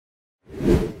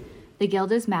The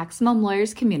Guild is Maximum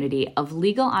Lawyers' community of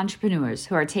legal entrepreneurs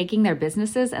who are taking their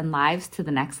businesses and lives to the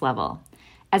next level.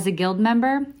 As a Guild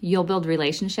member, you'll build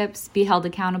relationships, be held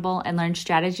accountable, and learn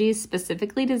strategies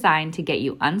specifically designed to get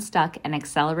you unstuck and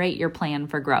accelerate your plan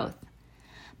for growth.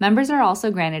 Members are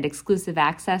also granted exclusive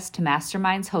access to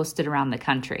masterminds hosted around the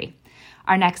country.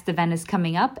 Our next event is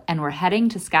coming up, and we're heading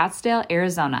to Scottsdale,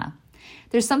 Arizona.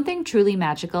 There's something truly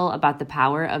magical about the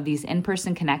power of these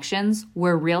in-person connections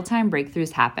where real-time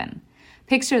breakthroughs happen.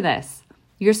 Picture this.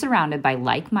 You're surrounded by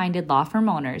like-minded law firm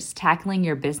owners tackling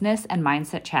your business and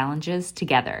mindset challenges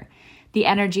together. The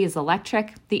energy is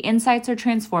electric, the insights are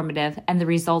transformative, and the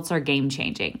results are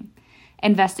game-changing.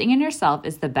 Investing in yourself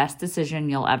is the best decision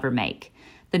you'll ever make.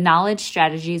 The knowledge,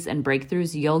 strategies, and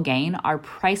breakthroughs you'll gain are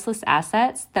priceless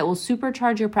assets that will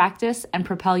supercharge your practice and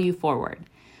propel you forward.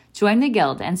 Join the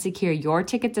Guild and secure your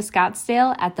ticket to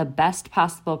Scottsdale at the best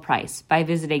possible price by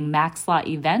visiting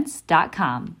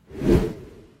maxlawevents.com.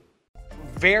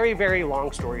 Very, very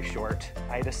long story short,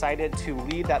 I decided to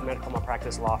leave that medical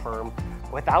malpractice law firm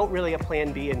without really a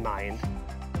plan B in mind.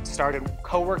 Started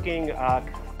co-working,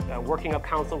 working up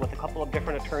counsel with a couple of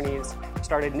different attorneys,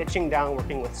 started niching down,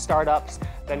 working with startups,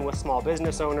 then with small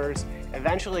business owners,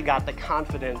 eventually got the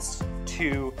confidence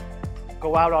to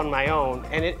go out on my own.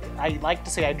 And I like to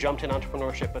say I jumped in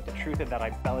entrepreneurship, but the truth is that I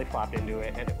belly flopped into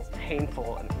it, and it was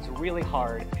painful and it was really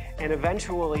hard. And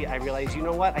eventually I realized, you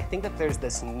know what? I think that there's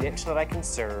this niche that I can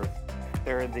serve.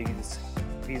 There are these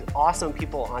awesome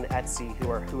people on Etsy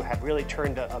who have really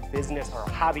turned a business or a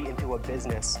hobby into a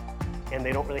business, and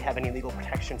they don't really have any legal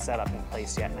protection set up in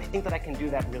place yet. And I think that I can do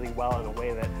that really well in a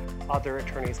way that other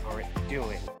attorneys aren't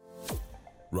doing.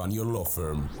 Run your law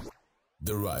firm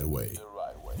the right way.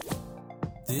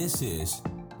 This is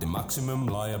the Maximum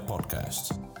Lawyer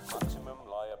Podcast.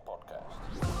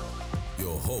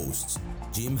 Your hosts,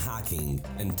 Jim Hacking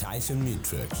and Tyson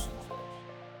Mutrux.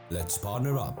 Let's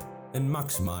partner up and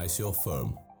maximize your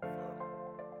firm.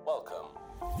 Welcome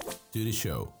to the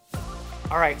show.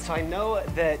 All right, so I know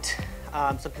that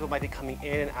some people might be coming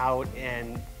in and out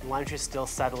and lunch is still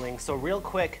settling. So real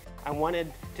quick, I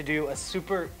wanted to do a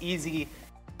super easy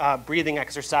breathing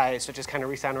exercise to just kind of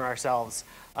recenter ourselves.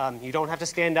 You don't have to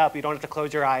stand up, you don't have to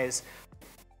close your eyes.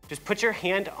 Just put your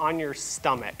hand on your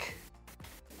stomach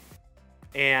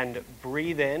and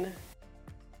breathe in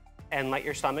and let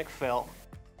your stomach fill.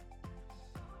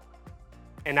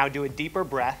 And now do a deeper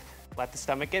breath. Let the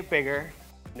stomach get bigger,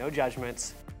 no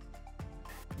judgments.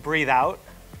 Breathe out.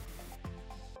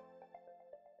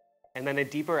 And then a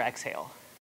deeper exhale.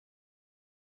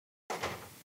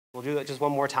 We'll do that just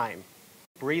one more time.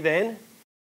 Breathe in.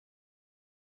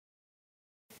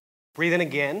 Breathe in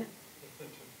again.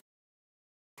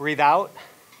 Breathe out.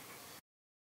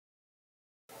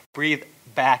 Breathe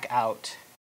back out.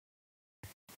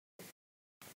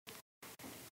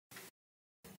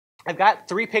 I've got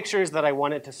 3 pictures that I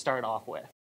wanted to start off with.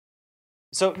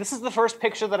 So this is the first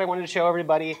picture that I wanted to show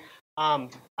everybody.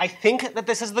 I think that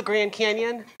this is the Grand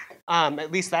Canyon.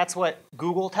 At least that's what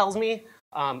Google tells me.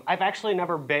 I've actually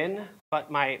never been, but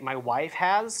my wife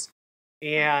has.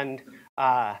 And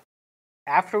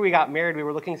after we got married, we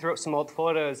were looking through some old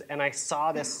photos, and I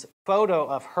saw this photo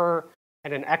of her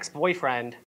and an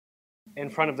ex-boyfriend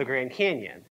in front of the Grand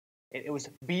Canyon. It was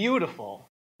beautiful.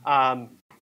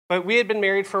 But we had been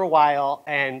married for a while,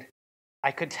 and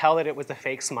I could tell that it was a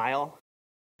fake smile.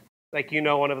 Like, you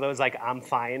know, one of those, like, I'm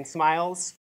fine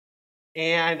smiles.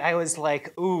 And I was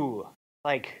like, ooh,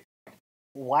 like,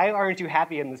 why aren't you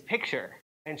happy in this picture?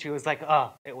 And she was like,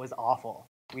 oh, it was awful.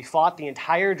 We fought the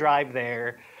entire drive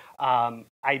there.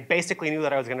 I basically knew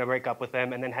that I was going to break up with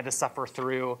him and then had to suffer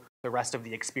through the rest of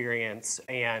the experience.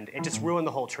 And it just ruined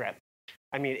the whole trip.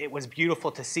 I mean, it was beautiful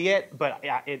to see it, but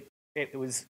yeah, it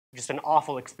was just an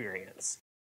awful experience.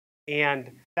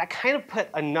 And that kind of put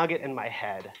a nugget in my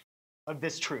head of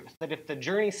this truth, that if the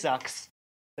journey sucks,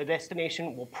 the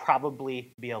destination will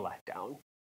probably be a letdown.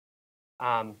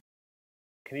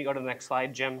 Can you go to the next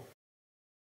slide, Jim?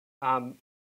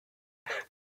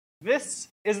 This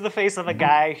is the face of a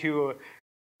guy who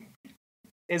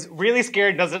is really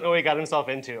scared, doesn't know what he got himself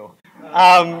into.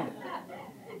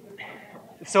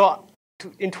 So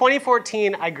in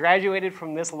 2014, I graduated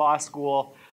from this law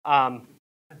school.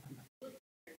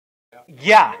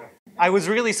 Yeah, I was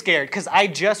really scared because I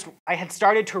had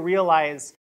started to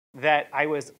realize that I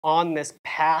was on this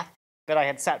path that I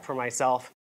had set for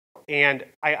myself, and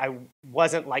I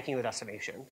wasn't liking the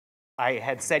destination. I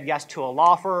had said yes to a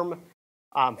law firm,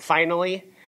 finally,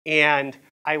 and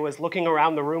I was looking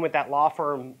around the room at that law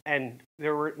firm, and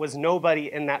there was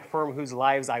nobody in that firm whose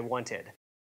lives I wanted.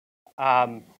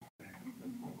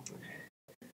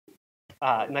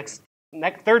 Next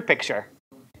third picture.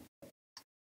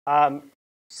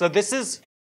 So this is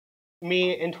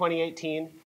me in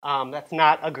 2018. That's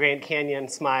not a Grand Canyon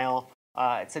smile.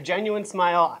 It's a genuine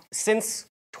smile. Since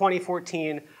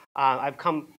 2014, I've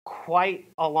come quite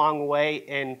a long way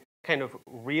in kind of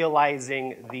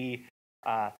realizing the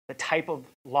type of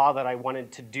law that I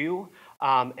wanted to do,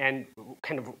 and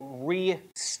kind of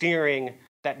re-steering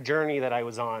that journey that I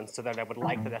was on so that I would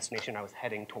like the destination I was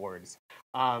heading towards.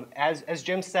 As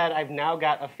Jim said, I've now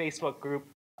got a Facebook group.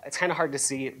 It's kind of hard to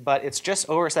see, but it's just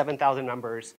over 7,000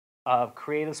 members of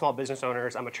creative small business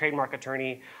owners. I'm a trademark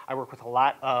attorney. I work with a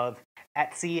lot of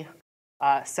Etsy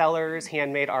sellers,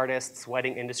 handmade artists,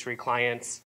 wedding industry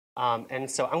clients. And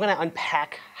so I'm going to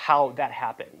unpack how that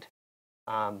happened.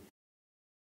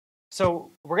 So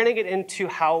we're going to get into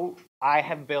how I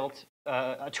have built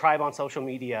a tribe on social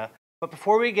media. But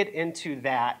before we get into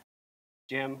that,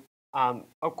 Jim,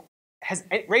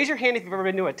 raise your hand if you've ever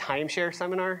been to a timeshare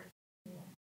seminar.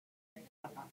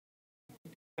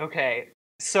 Okay,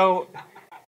 so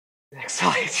next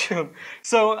slide, Jim.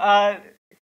 So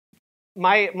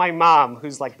my mom,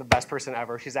 who's like the best person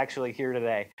ever, she's actually here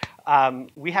today.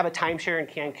 We have a timeshare in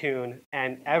Cancun,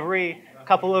 and every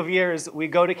couple of years we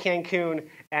go to Cancun,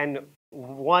 and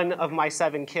one of my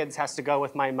 7 kids has to go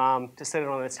with my mom to sit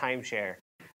on this timeshare.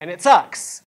 And it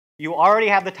sucks. You already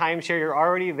have the timeshare, you're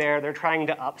already there, they're trying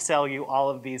to upsell you all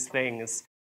of these things.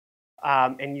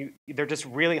 And they're just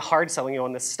really hard selling you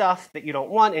on this stuff that you don't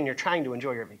want, and you're trying to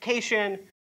enjoy your vacation.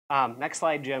 Next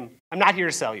slide, Jim. I'm not here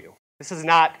to sell you. This is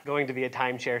not going to be a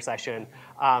timeshare session.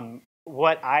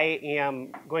 What I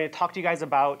am going to talk to you guys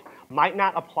about might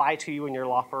not apply to you in your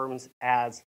law firms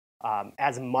as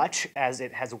much as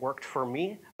it has worked for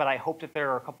me, but I hope that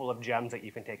there are a couple of gems that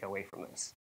you can take away from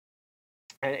this.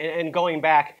 And going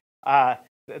back, I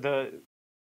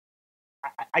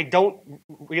don't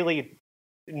really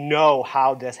know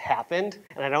how this happened,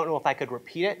 and I don't know if I could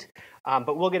repeat it,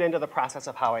 but we'll get into the process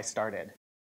of how I started.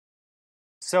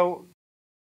 So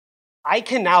I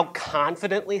can now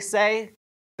confidently say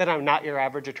that I'm not your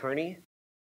average attorney,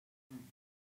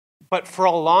 but for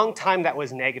a long time that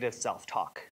was negative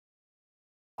self-talk.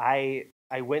 I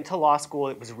went to law school,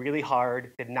 it was really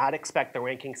hard, did not expect the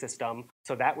ranking system,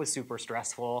 so that was super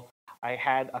stressful. I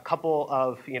had a couple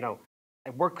of, I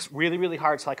worked really, really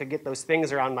hard so I could get those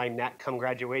things around my neck come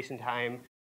graduation time.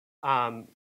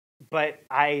 But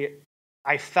I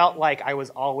felt like I was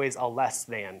always a less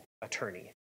than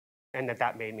attorney, and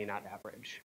that made me not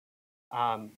average.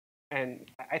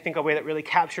 And I think a way that really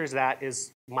captures that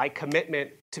is my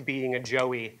commitment to being a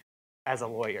Joey as a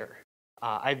lawyer.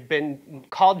 I've been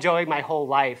called Joey my whole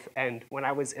life, and when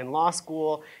I was in law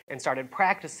school and started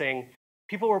practicing,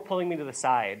 people were pulling me to the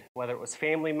side, whether it was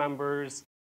family members,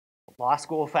 law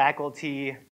school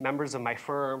faculty, members of my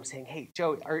firm, saying, "Hey,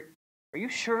 Joe, are you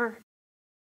sure?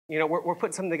 We're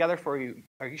putting something together for you.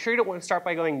 Are you sure you don't want to start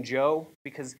by going Joe?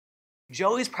 Because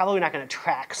Joey's probably not going to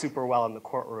track super well in the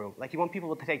courtroom. Like, you want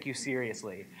people to take you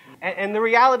seriously." And the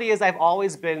reality is I've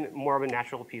always been more of a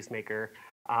natural peacemaker.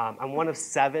 I'm one of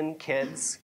 7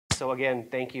 kids. So again,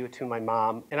 thank you to my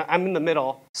mom. And I'm in the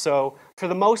middle. So for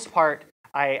the most part,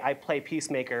 I play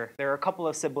peacemaker. There are a couple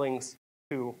of siblings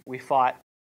who we fought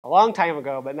a long time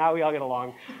ago, but now we all get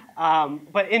along.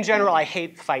 But in general, I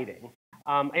hate fighting.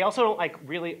 I also don't like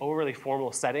really overly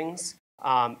formal settings.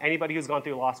 Anybody who's gone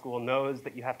through law school knows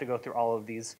that you have to go through all of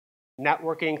these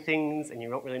networking things, and you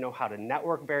don't really know how to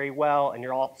network very well, and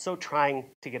you're also trying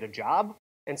to get a job,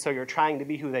 and so you're trying to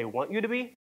be who they want you to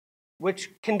be, which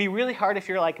can be really hard if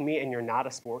you're like me and you're not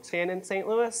a sports fan in St.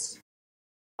 Louis.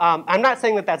 I'm not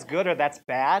saying that that's good or that's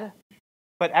bad,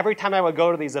 but every time I would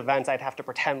go to these events, I'd have to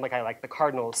pretend like I liked the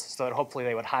Cardinals so that hopefully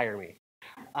they would hire me.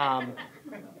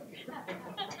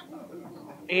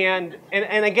 And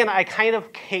again, I kind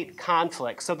of hate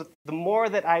conflict. So the more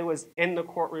that I was in the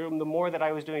courtroom, the more that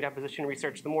I was doing deposition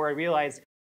research, the more I realized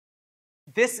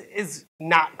this is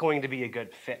not going to be a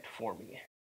good fit for me.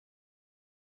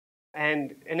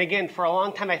 And again, for a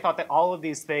long time, I thought that all of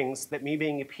these things, that me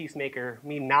being a peacemaker,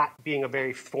 me not being a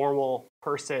very formal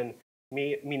person,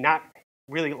 me not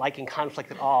really liking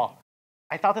conflict at all,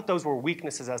 I thought that those were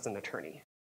weaknesses as an attorney.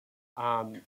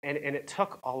 And it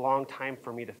took a long time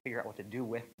for me to figure out what to do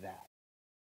with that.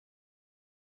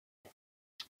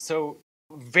 So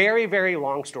very, very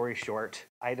long story short,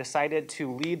 I decided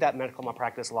to lead that medical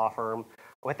malpractice law firm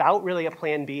without really a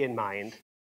plan B in mind.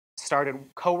 Started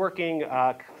co-working,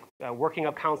 working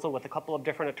up counsel with a couple of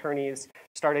different attorneys,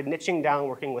 started niching down,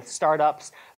 working with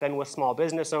startups, then with small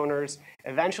business owners,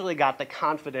 eventually got the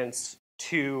confidence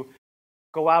to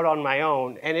go out on my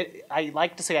own. And I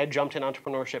like to say I jumped in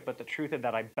entrepreneurship, but the truth is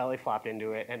that I belly flopped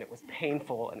into it, and it was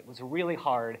painful, and it was really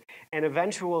hard. And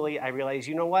eventually I realized,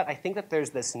 you know what? I think that there's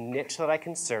this niche that I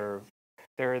can serve.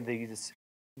 There are these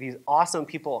awesome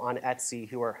people on Etsy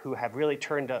who have really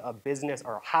turned a business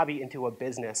or a hobby into a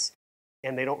business,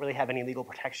 and they don't really have any legal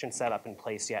protection set up in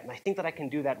place yet. And I think that I can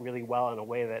do that really well in a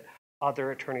way that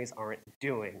other attorneys aren't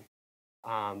doing.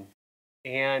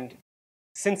 And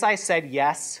since I said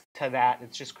yes to that,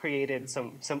 it's just created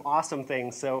some awesome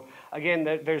things. So again,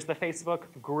 there's the Facebook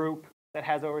group that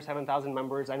has over 7,000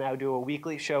 members. I now do a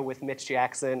weekly show with Mitch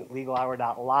Jackson,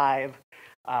 legalhour.live,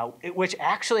 which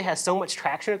actually has so much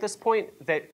traction at this point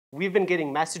that we've been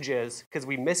getting messages, because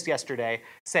we missed yesterday,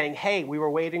 saying, hey, we were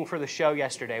waiting for the show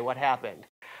yesterday. What happened?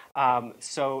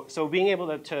 So being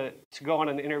able to go on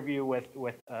an interview with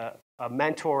a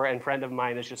mentor and friend of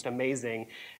mine is just amazing.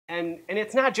 And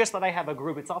it's not just that I have a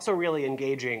group, it's also really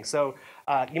engaging. So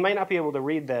you might not be able to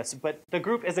read this, but the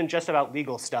group isn't just about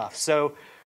legal stuff. So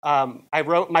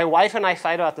my wife and I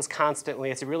fight about this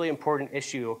constantly. It's a really important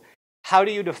issue. How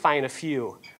do you define a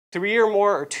few? 3 or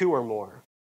more or 2 or more?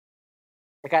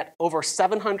 I got over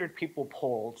 700 people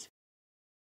polled,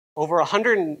 over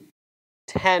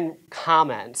 110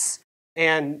 comments,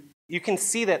 and you can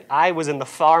see that I was in the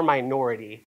far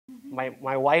minority.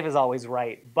 My wife is always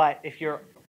right, but if you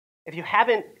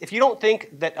don't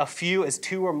think that a few is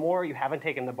 2 or more, you haven't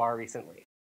taken the bar recently,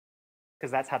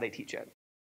 because that's how they teach it.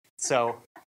 So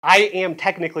I am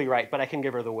technically right, but I can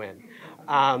give her the win.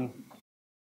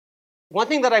 One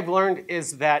thing that I've learned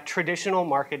is that traditional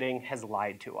marketing has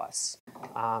lied to us.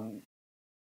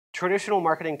 Traditional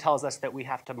marketing tells us that we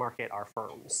have to market our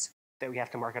firms, that we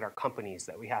have to market our companies,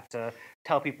 that we have to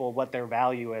tell people what their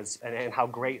value is and how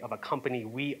great of a company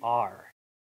we are.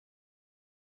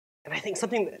 And I think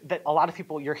something that a lot of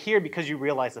people, you're here because you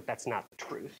realize that that's not the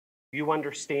truth. You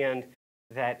understand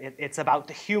that it's about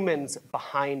the humans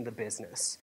behind the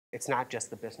business. It's not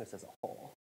just the business as a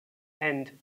whole. And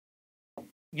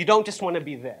you don't just want to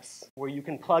be this, where you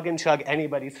can plug and chug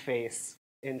anybody's face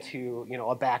into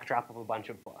a backdrop of a bunch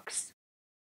of books.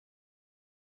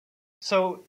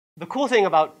 So the cool thing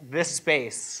about this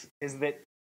space is that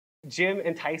Jim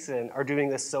and Tyson are doing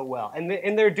this so well.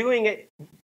 And they're doing it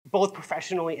both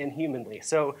professionally and humanly.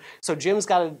 So Jim's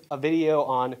got a video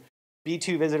on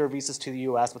B2 visitor visas to the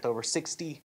US with over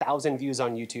 60,000 views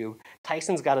on YouTube.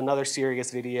 Tyson's got another serious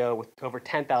video with over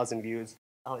 10,000 views.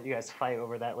 I'll let you guys fight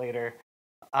over that later.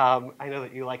 I know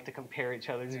that you like to compare each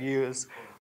other's views.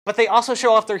 But they also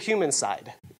show off their human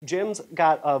side. Jim's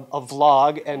got a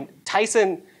vlog, and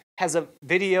Tyson has a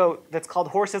video that's called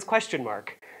Horses ?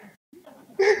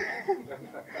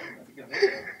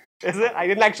 Is it? I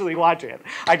didn't actually watch it.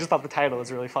 I just thought the title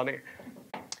was really funny.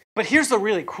 But here's the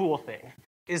really cool thing,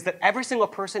 is that every single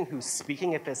person who's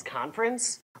speaking at this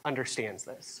conference understands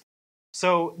this.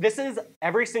 So this is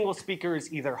every single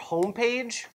speaker's either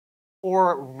homepage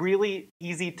or really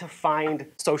easy to find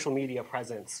social media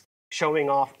presence showing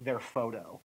off their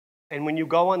photo. And when you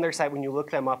go on their site, when you look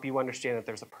them up, you understand that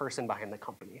there's a person behind the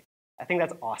company. I think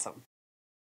that's awesome.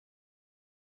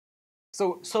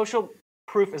 So social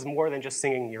proof is more than just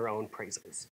singing your own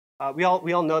praises. We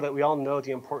all know that. We all know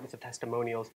the importance of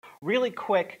testimonials. Really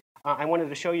quick, I wanted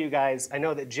to show you guys, I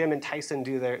know that Jim and Tyson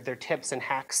do their tips and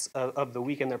hacks of the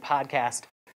week in their podcast.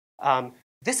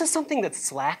 This is something that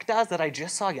Slack does that I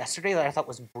just saw yesterday that I thought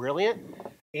was brilliant,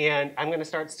 and I'm going to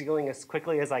start stealing as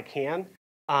quickly as I can.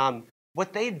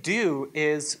 What they do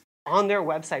is on their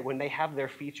website, when they have their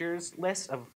features list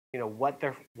of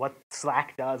what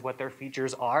Slack does, what their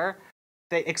features are,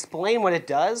 they explain what it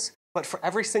does, but for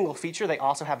every single feature, they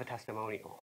also have a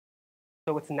testimonial.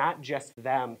 So it's not just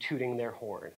them tooting their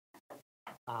horn.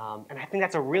 And I think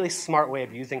that's a really smart way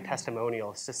of using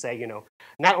testimonials to say,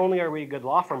 not only are we a good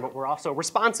law firm, but we're also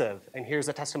responsive. And here's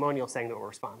a testimonial saying that we're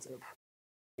responsive.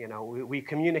 We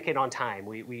communicate on time.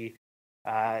 We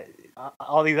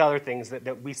all these other things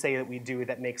that we say that we do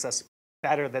that makes us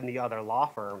better than the other law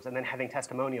firms, and then having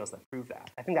testimonials that prove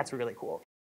that. I think that's really cool.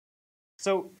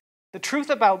 So the truth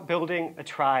about building a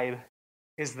tribe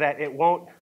is that it won't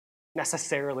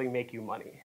necessarily make you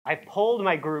money. I polled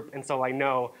my group, and so I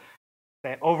know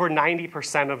that over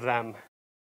 90% of them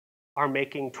are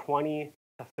making 20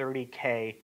 to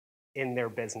 30K in their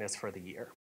business for the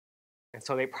year. And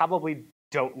so they probably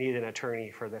don't need an attorney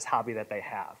for this hobby that they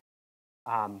have.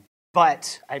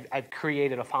 But I've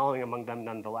created a following among them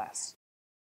nonetheless.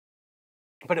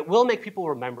 But it will make people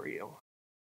remember you.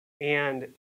 And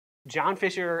John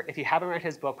Fisher, if you haven't read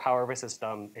his book, Power of a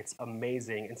System, it's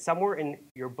amazing. And somewhere in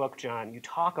your book, John, you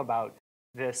talk about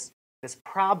this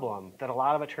problem that a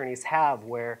lot of attorneys have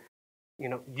where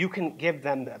you can give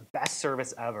them the best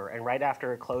service ever, and right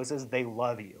after it closes, they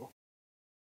love you.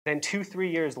 Then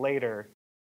 2-3 years later,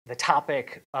 the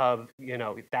topic of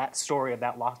that story of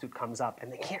that lawsuit comes up,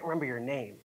 and they can't remember your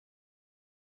name.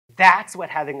 That's what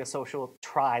having a social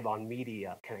tribe on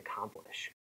media can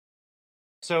accomplish.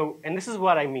 So, and this is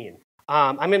what I mean.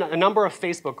 I'm in a number of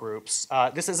Facebook groups.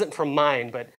 This isn't from mine,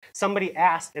 but somebody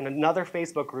asked in another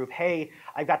Facebook group, hey,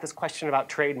 I've got this question about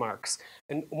trademarks.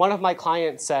 And one of my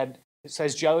clients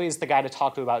says, Joey's the guy to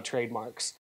talk to about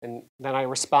trademarks. And then I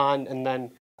respond, and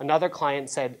then another client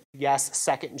said, yes,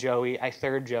 second Joey, I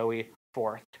third Joey,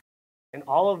 fourth. And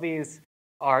all of these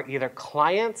are either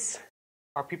clients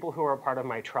or people who are a part of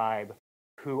my tribe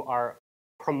who are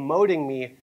promoting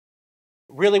me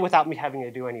really without me having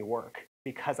to do any work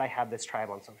because I have this tribe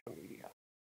on social media.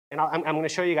 And I'm going to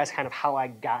show you guys kind of how I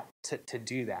got to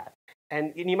do that.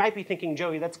 And you might be thinking,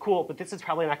 Joey, that's cool, but this is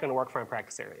probably not going to work for my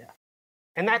practice area.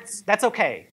 And that's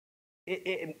okay.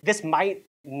 This might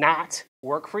not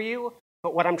work for you,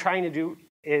 but what I'm trying to do,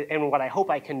 and what I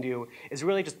hope I can do, is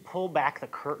really just pull back the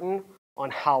curtain on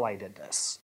how I did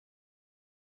this.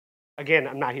 Again,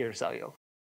 I'm not here to sell you.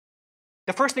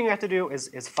 The first thing you have to do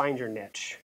is find your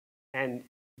niche. And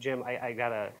Jim, I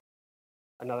got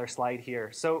another slide here.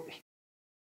 So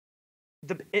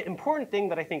the important thing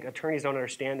that I think attorneys don't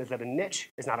understand is that a niche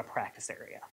is not a practice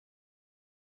area.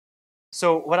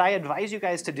 So what I advise you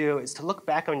guys to do is to look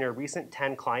back on your recent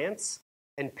 10 clients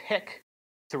and pick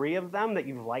 3 of them that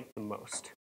you've liked the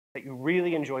most, that you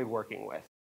really enjoyed working with.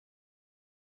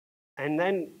 And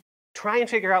then try and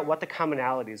figure out what the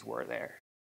commonalities were there.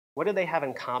 What do they have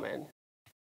in common?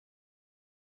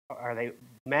 Are they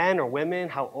men or women?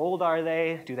 How old are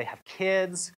they? Do they have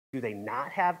kids? Do they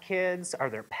not have kids? Are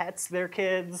their pets their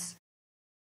kids?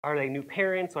 Are they new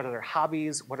parents? What are their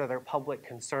hobbies? What are their public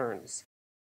concerns?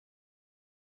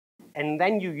 And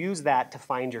then you use that to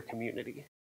find your community.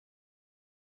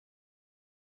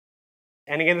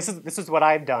 And again, this is what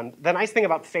I've done. The nice thing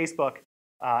about Facebook,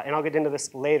 and I'll get into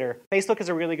this later, Facebook is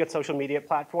a really good social media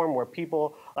platform where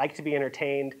people like to be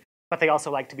entertained, but they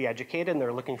also like to be educated, and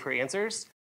they're looking for answers.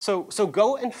 So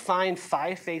go and find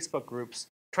 5 Facebook groups.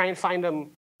 Try and find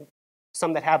them,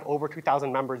 some that have over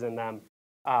 2,000 members in them,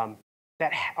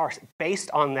 that are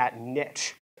based on that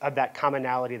niche of that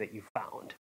commonality that you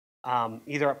found.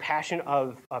 Either a passion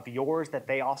of yours that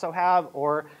they also have,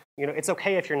 or it's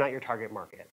okay if you're not your target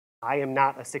market. I am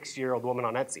not a 60-year-old woman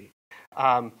on Etsy.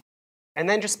 And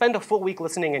then just spend a full week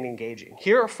listening and engaging.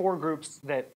 Here are 4 groups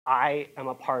that I am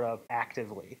a part of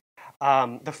actively.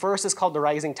 The first is called the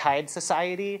Rising Tide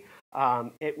Society.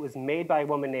 It was made by a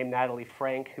woman named Natalie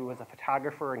Frank, who was a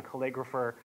photographer and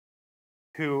calligrapher,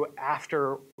 who,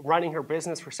 after running her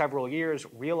business for several years,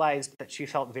 realized that she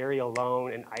felt very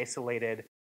alone and isolated,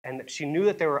 and that she knew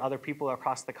that there were other people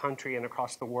across the country and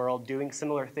across the world doing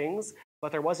similar things,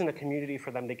 but there wasn't a community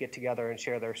for them to get together and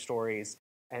share their stories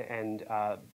and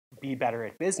be better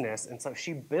at business. And so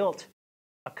she built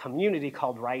a community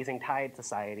called Rising Tide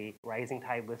Society. Rising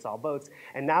Tide lifts all boats.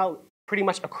 And now, pretty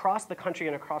much across the country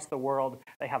and across the world,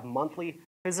 they have monthly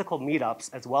physical meetups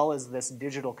as well as this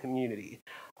digital community.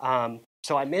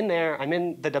 So I'm in there. I'm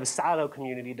in the Dubsado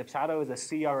community. Dubsado is a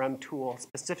CRM tool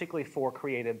specifically for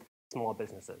creative small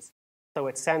businesses. So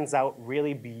it sends out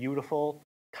really beautiful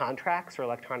contracts for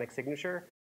electronic signature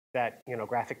that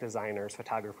graphic designers,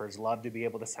 photographers love to be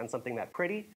able to send something that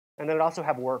pretty. And then it also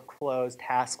have workflows,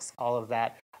 tasks, all of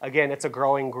that. Again, it's a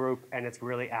growing group and it's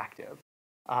really active.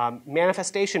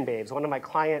 Manifestation Babes, one of my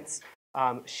clients,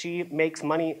 she makes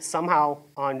money somehow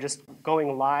on just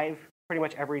going live pretty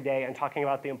much every day and talking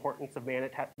about the importance of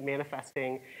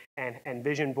manifesting and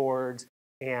vision boards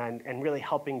and really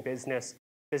helping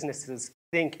businesses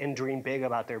think and dream big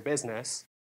about their business.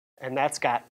 And that's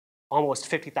got almost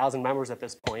 50,000 members at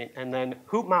this point. And then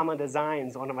Hoop Mama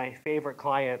Designs, one of my favorite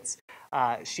clients,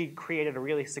 she created a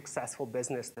really successful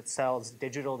business that sells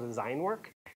digital design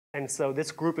work. And so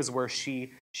this group is where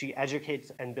she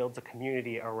educates and builds a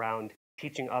community around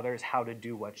teaching others how to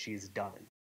do what she's done.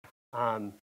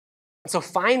 So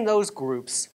find those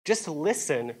groups, just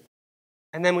listen,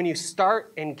 and then when you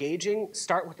start engaging,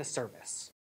 start with a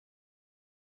service.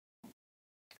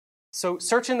 So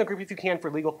search in the group if you can for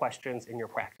legal questions in your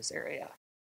practice area.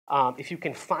 If you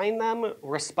can find them,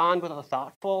 respond with a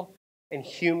thoughtful and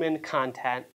human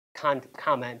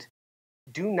comment.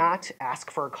 Do not ask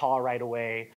for a call right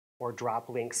away or drop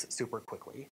links super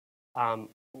quickly.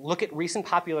 Look at recent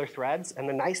popular threads, and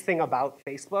the nice thing about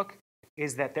Facebook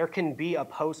is that there can be a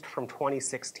post from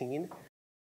 2016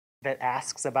 that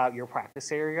asks about your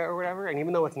practice area or whatever, and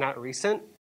even though it's not recent,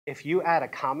 if you add a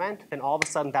comment, then all of a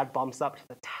sudden that bumps up to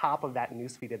the top of that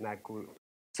newsfeed in that group.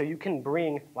 So you can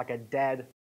bring like a dead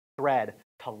thread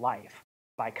to life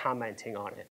by commenting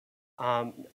on it.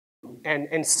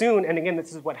 And soon, and again,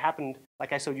 this is what happened,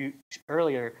 like I showed you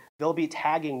earlier, they'll be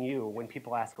tagging you when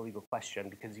people ask a legal question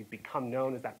because you've become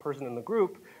known as that person in the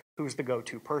group who's the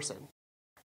go-to person.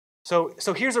 So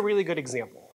here's a really good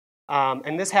example.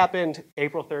 And this happened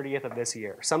April 30th of this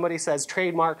year. Somebody says,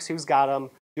 trademarks, who's got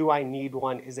them? Do I need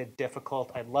one? Is it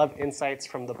difficult? I'd love insights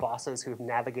from the bosses who've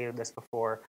navigated this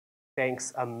before.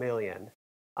 Thanks a million.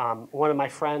 One of my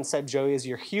friends said, Joey, is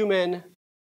you're human.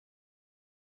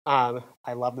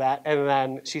 I love that. And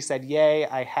then she said, yay,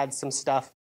 I had some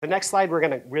stuff. The next slide, we're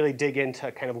going to really dig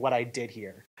into kind of what I did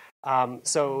here.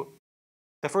 So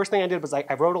the first thing I did was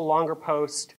I wrote a longer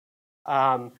post,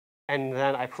 and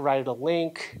then I provided a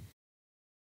link.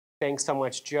 Thanks so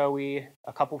much, Joey.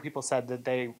 A couple people said that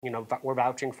they were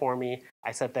vouching for me.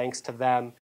 I said thanks to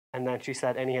them. And then she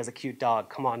said, and he has a cute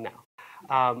dog. Come on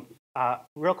now.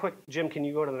 Real quick, Jim, can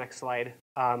you go to the next slide?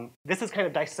 This is kind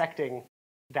of dissecting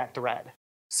that thread.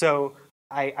 So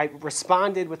I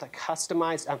responded with a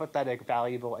customized, empathetic,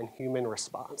 valuable, and human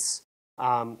response.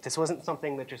 This wasn't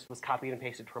something that just was copied and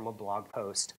pasted from a blog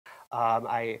post.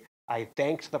 I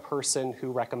thanked the person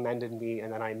who recommended me,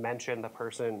 and then I mentioned the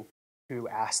person who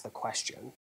asked the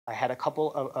question. I had a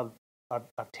couple of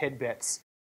tidbits,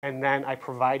 and then I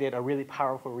provided a really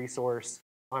powerful resource.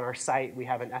 On our site, we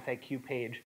have an FAQ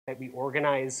page that we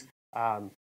organize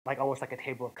almost like a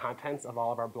table of contents of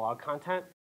all of our blog content.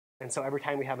 And so every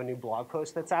time we have a new blog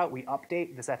post that's out, we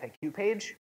update this FAQ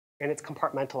page, and it's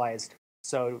compartmentalized.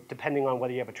 So depending on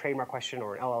whether you have a trademark question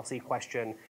or an LLC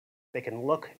question, they can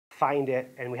look, find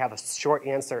it, and we have a short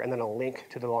answer and then a link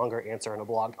to the longer answer in a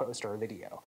blog post or a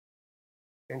video.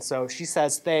 And so she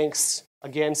says, thanks.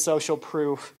 Again, social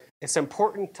proof. It's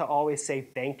important to always say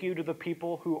thank you to the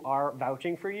people who are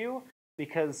vouching for you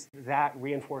because that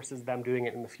reinforces them doing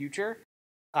it in the future.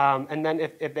 And then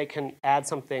if they can add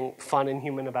something fun and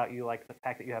human about you, like the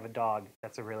fact that you have a dog,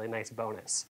 that's a really nice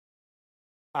bonus.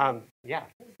 Yeah.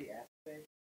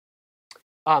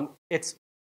 It's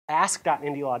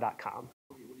ask.indylaw.com.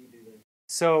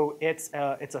 So it's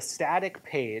a static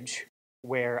page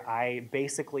where I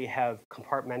basically have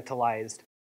compartmentalized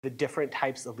the different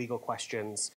types of legal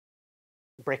questions,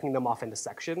 breaking them off into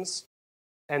sections.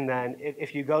 And then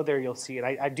if you go there, you'll see it.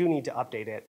 I do need to update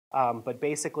it. But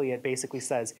basically, it basically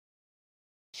says,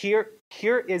 here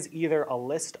is either a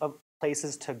list of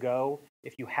places to go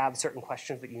if you have certain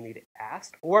questions that you need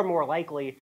asked, or more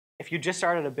likely, if you just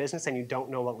started a business and you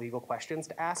don't know what legal questions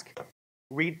to ask,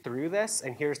 read through this,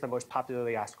 and here's the most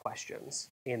popularly asked questions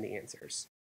and the answers.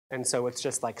 And so it's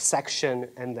just like section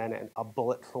and then a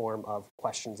bullet form of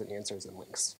questions and answers and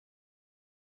links.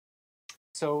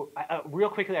 So real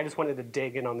quickly, I just wanted to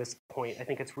dig in on this point. I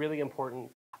think it's really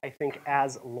important. I think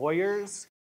as lawyers,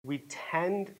 we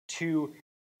tend to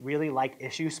really like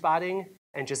issue spotting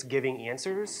and just giving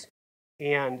answers.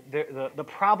 And the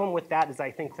problem with that is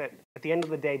I think that at the end of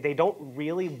the day, they don't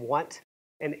really want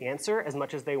an answer as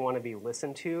much as they want to be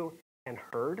listened to and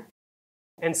heard.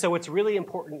 And so it's really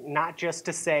important not just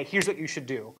to say, here's what you should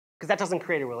do, because that doesn't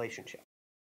create a relationship.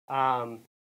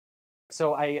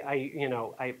 So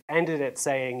I ended it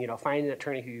saying, find an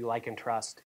attorney who you like and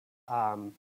trust,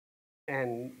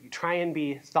 and try and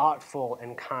be thoughtful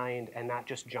and kind and not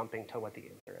just jumping to what the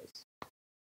answer is.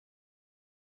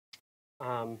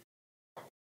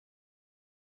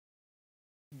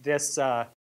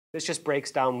 This just breaks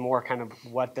down more kind of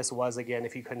what this was again,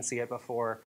 if you couldn't see it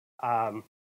before.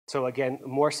 So again,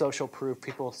 more social proof,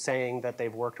 people saying that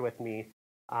they've worked with me.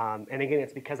 And again,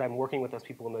 it's because I'm working with those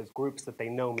people in those groups that they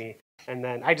know me. And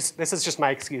then this is just my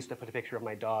excuse to put a picture of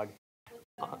my dog,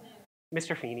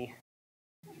 Mr. Feeney.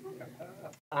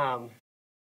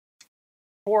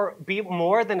 Be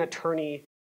more than attorney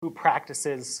who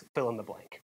practices fill in the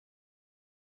blank.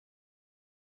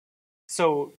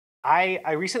 So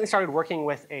I recently started working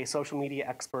with a social media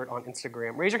expert on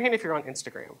Instagram. Raise your hand if you're on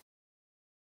Instagram.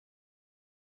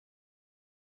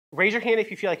 Raise your hand if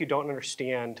you feel like you don't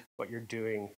understand what you're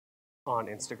doing on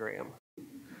Instagram.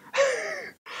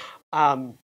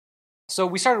 So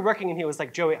we started working, and he was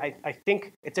like, Joey, I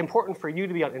think it's important for you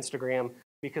to be on Instagram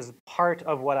because part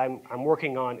of what I'm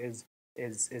working on is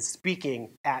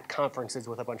speaking at conferences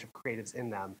with a bunch of creatives in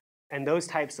them. And those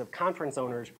types of conference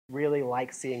owners really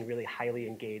like seeing really highly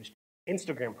engaged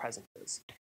Instagram presences.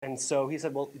 And so he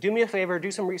said, well, do me a favor, do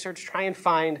some research, try and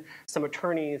find some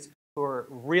attorneys who are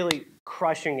really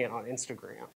crushing it on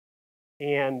Instagram.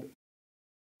 And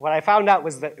what I found out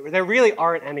was that there really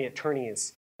aren't any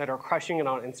attorneys that are crushing it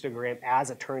on Instagram as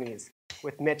attorneys,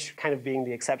 with Mitch kind of being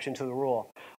the exception to the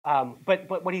rule.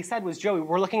 But what he said was, Joey,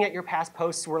 we're looking at your past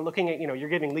posts. We're looking at, you're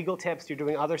giving legal tips. You're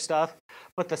doing other stuff.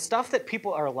 But the stuff that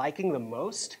people are liking the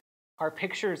most are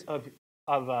pictures of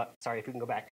sorry, if we can go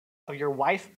back, of your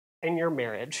wife and your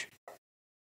marriage.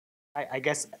 I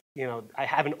guess, I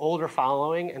have an older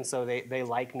following, and so they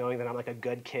like knowing that I'm like a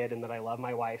good kid and that I love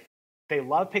my wife. They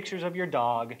love pictures of your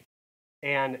dog,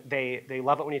 and they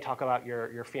love it when you talk about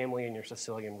your family and your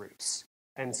Sicilian roots.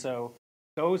 And so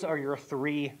those are your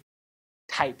 3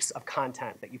 types of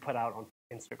content that you put out on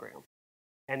Instagram.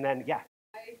 And then, yeah.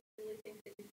 I really think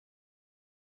that you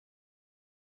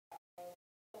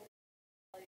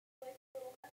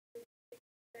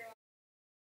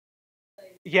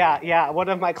Yeah. One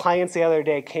of my clients the other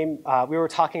day came, we were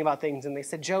talking about things, and they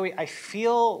said, Joey, I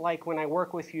feel like when I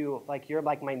work with you, like you're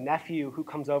like my nephew who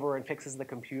comes over and fixes the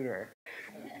computer.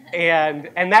 And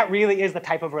that really is the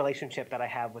type of relationship that I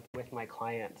have with my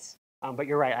clients. But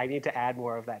you're right, I need to add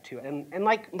more of that too. And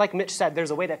like Mitch said,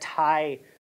 there's a way to tie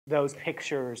those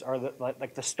pictures or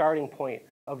the starting point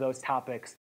of those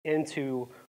topics into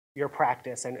your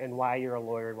practice and why you're a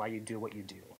lawyer and why you do what you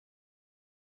do.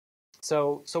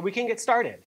 So we can get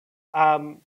started.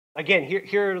 Again,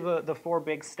 here are the 4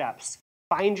 big steps.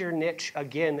 Find your niche.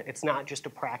 Again, it's not just a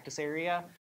practice area.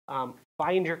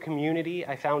 Find your community.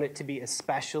 I found it to be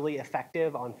especially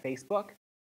effective on Facebook.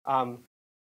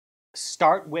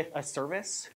 Start with a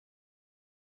service.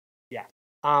 Yeah.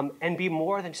 And be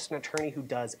more than just an attorney who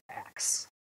does X.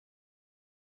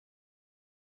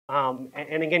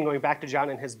 And again, going back to John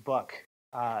and his book,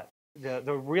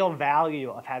 the real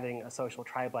value of having a social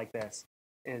tribe like this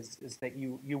is that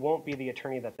you won't be the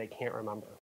attorney that they can't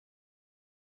remember.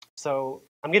 So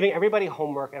I'm giving everybody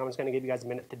homework, and I'm just going to give you guys a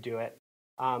minute to do it.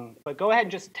 But go ahead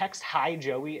and just text "Hi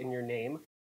Joey" in your name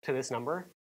to this number.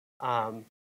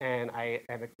 And I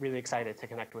am really excited to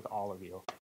connect with all of you.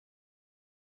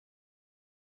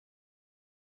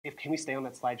 Can we stay on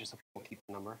that slide just so people keep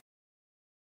the number?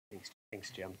 Thanks,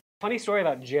 Jim. Funny story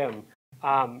about Jim.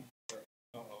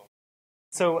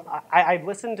 So I've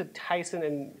listened to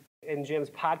Tyson and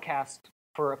Jim's podcast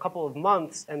for a couple of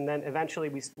months, and then eventually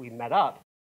we met up.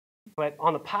 But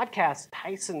on the podcast,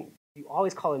 Tyson, you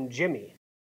always call him Jimmy.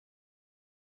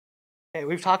 And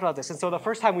we've talked about this. And so the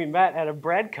first time we met at a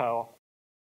bread co,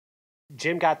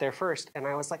 Jim got there first, and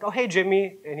I was like, "Oh, hey,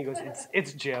 Jimmy," and he goes,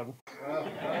 "It's Jim."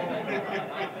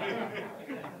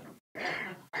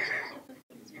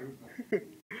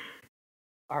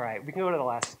 All right, we can go to the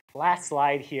last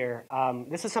slide here.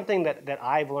 This is something that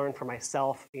I've learned for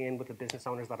myself and with the business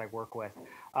owners that I work with,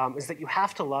 is that you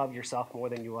have to love yourself more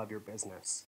than you love your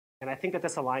business. And I think that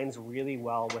this aligns really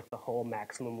well with the whole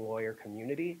Maximum Lawyer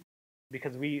community,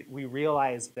 because we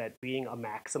realize that being a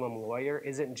Maximum Lawyer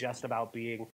isn't just about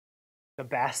being the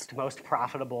best, most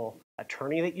profitable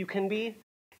attorney that you can be,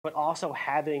 but also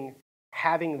having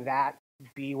that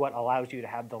be what allows you to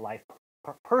have the life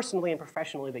personally and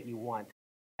professionally that you want.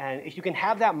 And if you can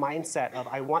have that mindset of,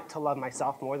 I want to love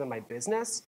myself more than my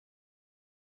business,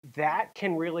 that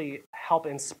can really help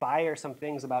inspire some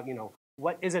things about,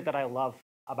 what is it that I love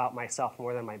about myself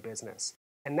more than my business?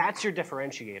 And that's your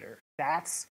differentiator.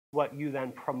 That's what you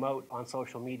then promote on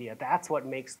social media. That's what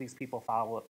makes these people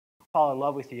fall in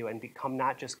love with you and become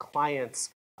not just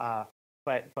clients, but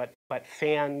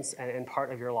fans and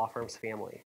part of your law firm's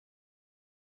family.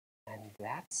 And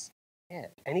that's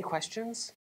it. Any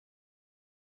questions?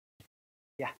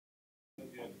 Yeah.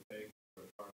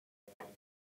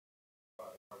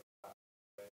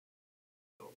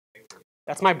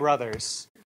 That's my brother's.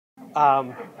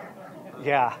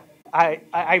 Yeah.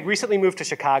 I recently moved to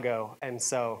Chicago, and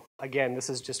so, again, this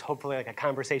is just hopefully like a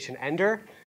conversation ender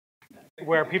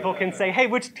where people can say, hey,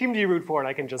 which team do you root for? And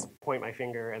I can just point my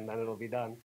finger, and then it'll be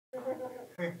done.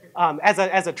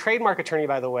 As a trademark attorney,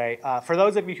 by the way, for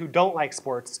those of you who don't like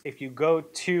sports, if you go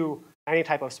to any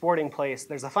type of sporting place,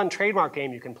 there's a fun trademark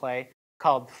game you can play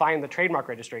called Find the Trademark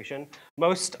Registration.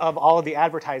 Most of all of the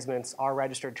advertisements are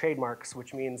registered trademarks,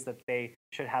 which means that they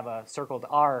should have a circled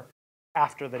R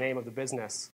after the name of the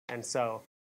business. And so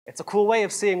it's a cool way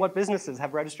of seeing what businesses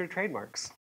have registered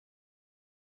trademarks.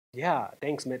 Yeah,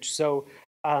 thanks, Mitch. So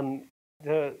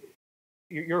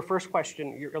your first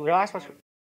question, your last question.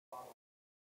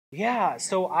 Yeah,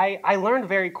 so I learned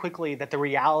very quickly that the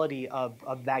reality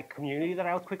of that community that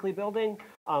I was quickly building,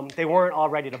 they weren't all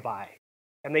ready to buy,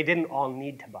 and they didn't all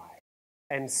need to buy.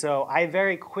 And so I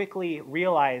very quickly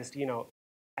realized,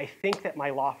 I think that my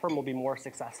law firm will be more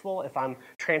successful if I'm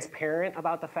transparent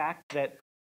about the fact that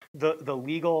the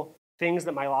legal things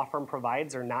that my law firm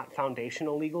provides are not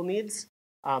foundational legal needs,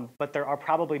 but there are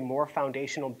probably more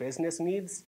foundational business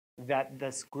needs that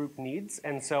this group needs.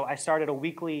 And so I started a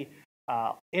weekly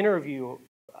interview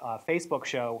Facebook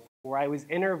show where I was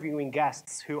interviewing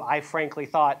guests who I frankly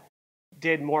thought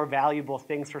did more valuable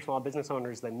things for small business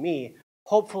owners than me,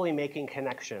 hopefully making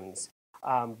connections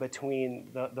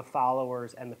between the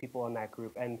followers and the people in that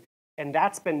group. And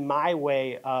that's been my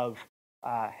way of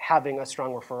having a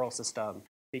strong referral system,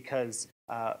 because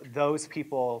those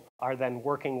people are then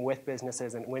working with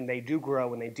businesses, and when they do grow,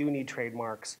 when they do need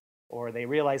trademarks, or they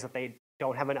realize that they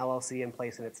don't have an LLC in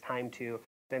place and it's time to,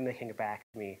 then they can get back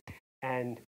to me.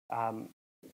 And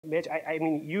Mitch, I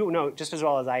mean, you know just as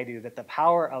well as I do that the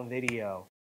power of video,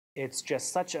 it's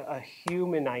just such a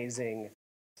humanizing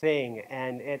thing.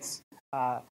 And it's,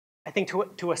 I think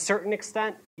to a certain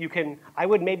extent, I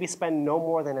would maybe spend no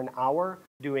more than an hour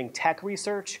doing tech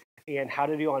research and how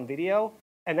to do on video,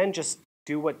 and then just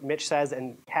do what Mitch says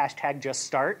and hashtag just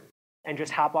start and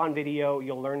just hop on video.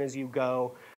 You'll learn as you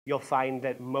go. You'll find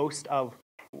that most of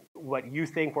what you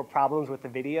think were problems with the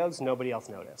videos, nobody else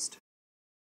noticed.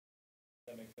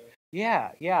 That makes sense.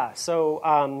 Yeah. So,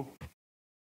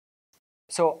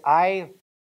 so I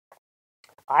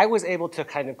was able to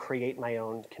kind of create my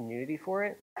own community for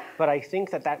it, but I think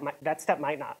that step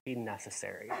might not be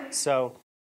necessary. So,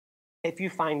 if you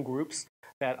find groups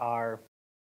that are,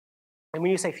 and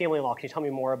when you say family law, can you tell me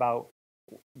more about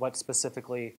what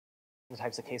specifically the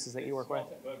types of cases that you work with?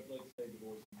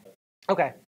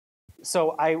 Okay.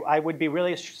 So I would be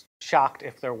really shocked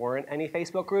if there weren't any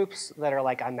Facebook groups that are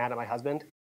like, I'm mad at my husband.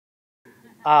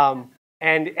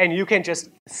 And you can just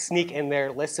sneak in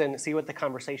there, listen, see what the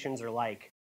conversations are like.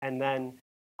 And then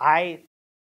I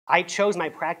chose my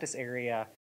practice area.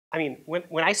 I mean,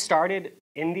 when I started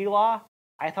indie law,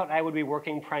 I thought I would be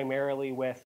working primarily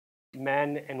with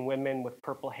men and women with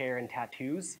purple hair and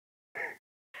tattoos.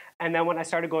 And then when I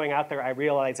started going out there, I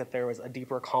realized that there was a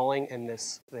deeper calling in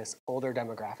this older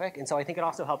demographic. And so I think it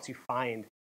also helps you find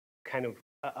kind of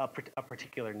a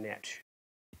particular niche.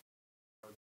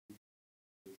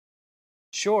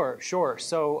 Sure.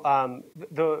 So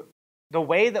the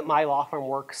way that my law firm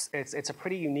works, it's a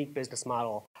pretty unique business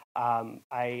model.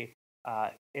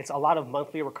 It's a lot of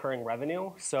monthly recurring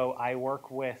revenue. So I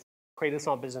work with creative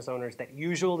small business owners that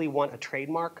usually want a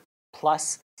trademark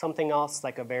plus something else,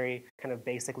 like a very kind of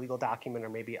basic legal document, or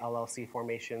maybe LLC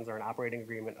formations or an operating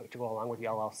agreement to go along with the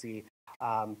LLC.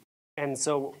 And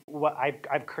so what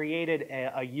I've created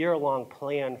a year-long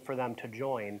plan for them to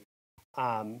join.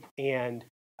 And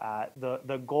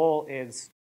the goal is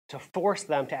to force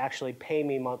them to actually pay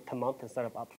me month to month instead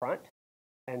of upfront.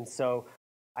 And so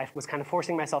I was kind of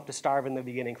forcing myself to starve in the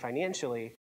beginning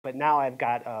financially, but now I've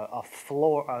got a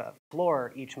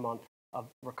floor each month of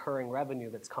recurring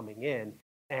revenue that's coming in.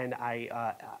 And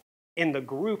in the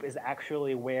group is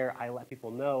actually where I let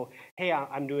people know, hey,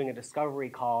 I'm doing a discovery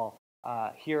call.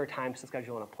 Here are times to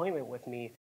schedule an appointment with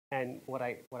me. And what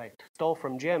I stole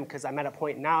from Jim, because I'm at a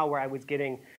point now where I was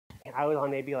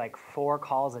on maybe like 4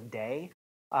 calls a day.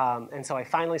 And so I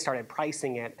finally started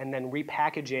pricing it and then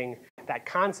repackaging that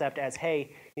concept as,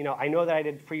 hey, I know that I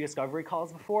did free discovery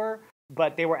calls before,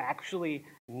 but they were actually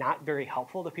not very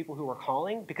helpful to people who were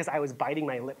calling because I was biting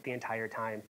my lip the entire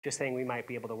time, just saying we might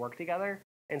be able to work together.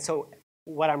 And so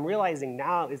what I'm realizing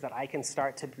now is that I can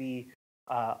start to be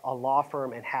a law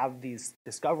firm and have these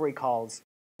discovery calls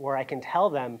where I can tell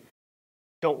them,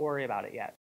 don't worry about it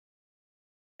yet.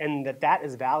 And that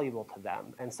is valuable to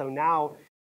them. And so now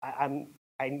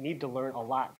I need to learn a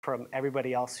lot from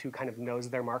everybody else who kind of knows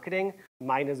their marketing.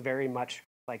 Mine is very much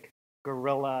like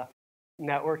guerrilla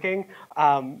networking,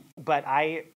 but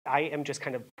I am just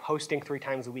kind of posting 3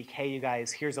 times a week, hey, you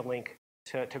guys, here's a link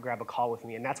to grab a call with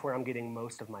me, and that's where I'm getting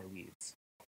most of my leads.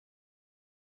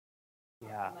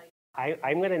 Yeah,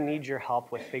 I'm going to need your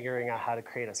help with figuring out how to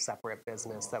create a separate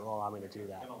business that will allow me to do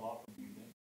that.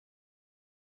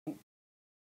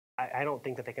 I don't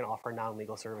think that they can offer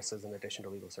non-legal services in addition to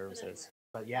legal services,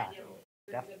 but yeah,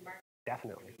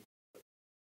 definitely.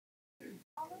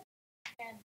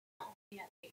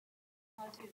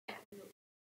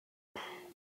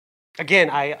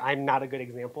 Again, I'm not a good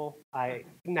example.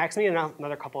 Next me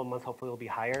another couple of months, hopefully will be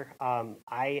higher. I'm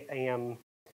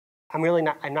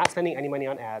not spending any money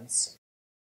on ads.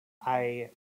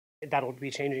 That'll be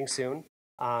changing soon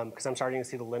because I'm starting to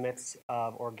see the limits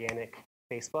of organic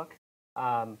Facebook.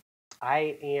 I'm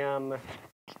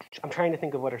trying to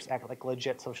think of what are like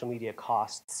legit social media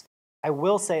costs. I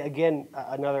will say, again,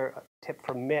 another tip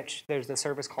from Mitch, there's a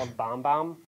service called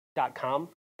BombBomb.com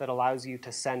that allows you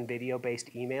to send video-based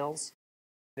emails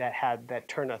that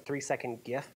turn a 3-second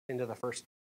GIF out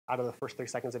of the first 3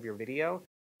 seconds of your video.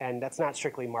 And that's not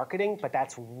strictly marketing, but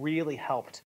that's really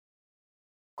helped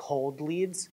cold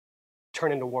leads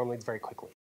turn into warm leads very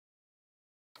quickly.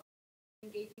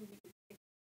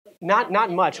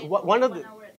 Not much. One of the 1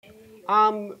 hour a day?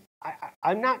 Or...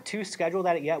 I'm not too scheduled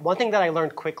at it yet. One thing that I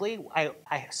learned quickly,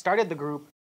 I started the group,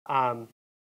 and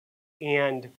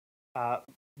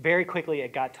very quickly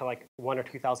it got to like 1,000 or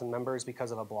 2,000 members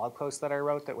because of a blog post that I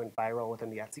wrote that went viral within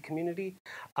the Etsy community.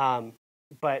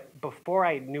 But before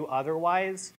I knew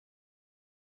otherwise,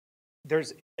 the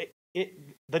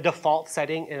default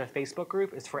setting in a Facebook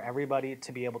group is for everybody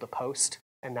to be able to post,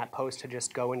 and that post to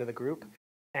just go into the group.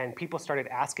 And people started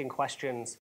asking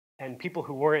questions, and people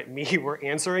who weren't me were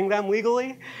answering them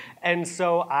legally. And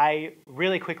so I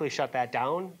really quickly shut that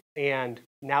down, and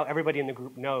now everybody in the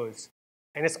group knows.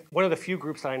 And it's one of the few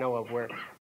groups that I know of where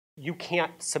you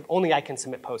can't, only I can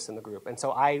submit posts in the group. And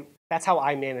so that's how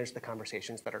I manage the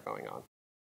conversations that are going on.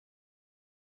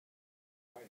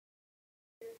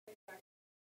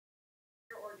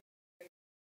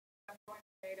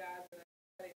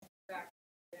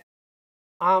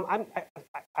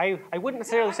 I wouldn't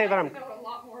necessarily say that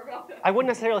I wouldn't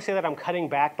necessarily say that I'm cutting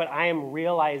back, but I am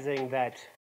realizing that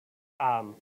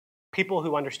people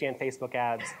who understand Facebook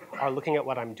ads are looking at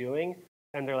what I'm doing,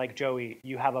 and they're like, Joey,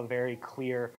 you have a very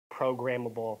clear,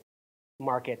 programmable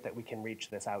market that we can reach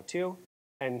this out to.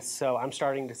 And so I'm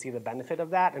starting to see the benefit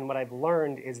of that. And what I've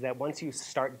learned is that once you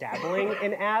start dabbling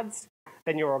in ads,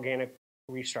 then your organic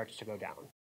reach starts to go down.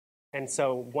 And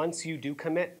so once you do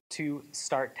commit to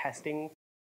start testing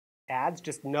ads,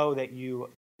 just know that you,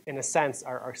 in a sense,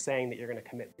 are saying that you're going to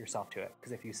commit yourself to it.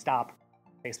 Because if you stop,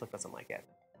 Facebook doesn't like it.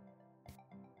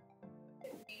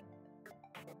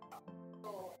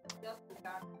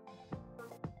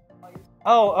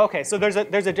 Oh, okay. So there's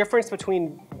a difference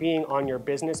between being on your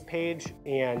business page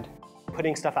and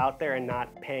putting stuff out there and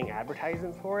not paying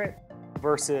advertising for it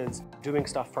versus doing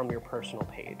stuff from your personal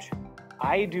page.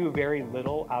 I do very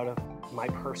little out of my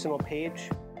personal page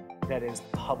that is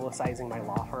publicizing my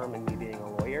law firm and me being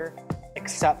a lawyer,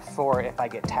 except for if I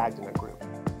get tagged in a group.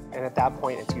 And at that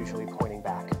point, it's usually pointing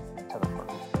back to the firm.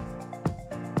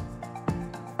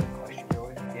 Good question,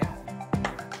 Joey. Yeah.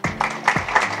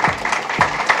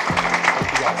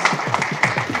 Thank you guys.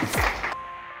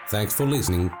 Thanks for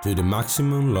listening to the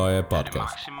Maximum Lawyer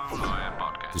Podcast.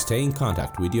 To stay in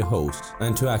contact with your hosts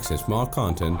and to access more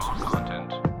content,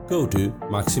 go to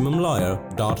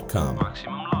MaximumLawyer.com.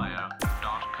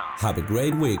 Have a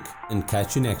great week and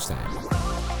catch you next time.